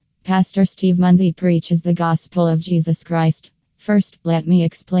Pastor Steve Munsey preaches the gospel of Jesus Christ. First, let me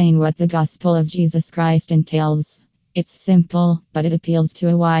explain what the gospel of Jesus Christ entails. It's simple, but it appeals to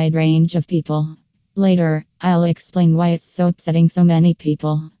a wide range of people. Later, I'll explain why it's so upsetting so many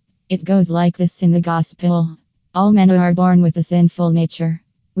people. It goes like this in the gospel. All men are born with a sinful nature.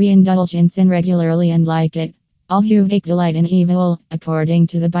 We indulge in sin regularly and like it. All who take delight in evil, according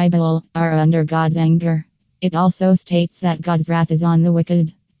to the Bible, are under God's anger. It also states that God's wrath is on the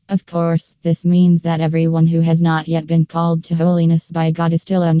wicked. Of course, this means that everyone who has not yet been called to holiness by God is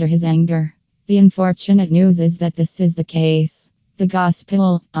still under his anger. The unfortunate news is that this is the case. The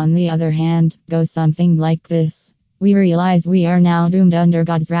gospel, on the other hand, goes something like this. We realize we are now doomed under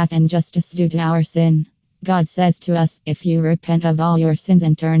God's wrath and justice due to our sin. God says to us, if you repent of all your sins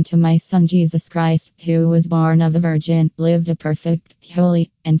and turn to my Son Jesus Christ, who was born of a virgin, lived a perfect, holy,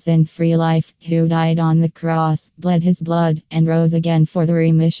 and sin-free life, who died on the cross, bled his blood, and rose again for the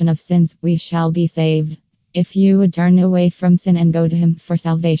remission of sins, we shall be saved. If you would turn away from sin and go to him for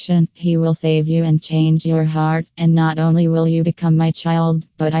salvation, he will save you and change your heart, and not only will you become my child,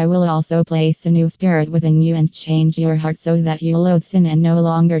 but I will also place a new spirit within you and change your heart so that you loathe sin and no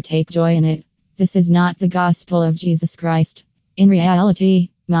longer take joy in it. This is not the gospel of Jesus Christ. In reality,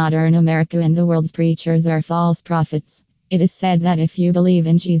 modern America and the world's preachers are false prophets. It is said that if you believe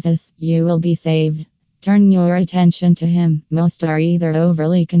in Jesus, you will be saved. Turn your attention to him. Most are either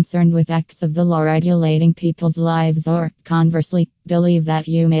overly concerned with acts of the law regulating people's lives or, conversely, believe that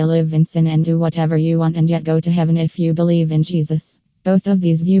you may live in sin and do whatever you want and yet go to heaven if you believe in Jesus. Both of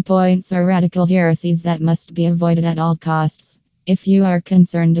these viewpoints are radical heresies that must be avoided at all costs. If you are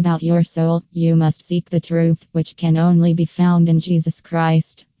concerned about your soul, you must seek the truth, which can only be found in Jesus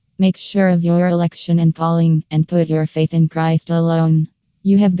Christ. Make sure of your election and calling, and put your faith in Christ alone.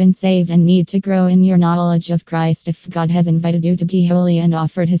 You have been saved and need to grow in your knowledge of Christ if God has invited you to be holy and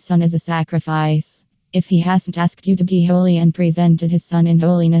offered his Son as a sacrifice. If he hasn't asked you to be holy and presented his Son in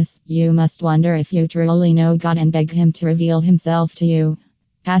holiness, you must wonder if you truly know God and beg him to reveal himself to you.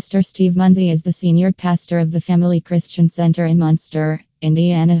 Pastor Steve Munsey is the senior pastor of the Family Christian Center in Munster,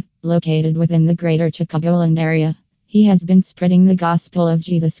 Indiana, located within the greater Chicagoland area. He has been spreading the gospel of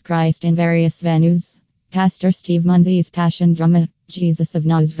Jesus Christ in various venues. Pastor Steve Munsey's passion drama, Jesus of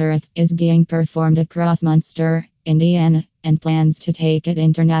Nazareth, is being performed across Munster, Indiana, and plans to take it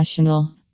international.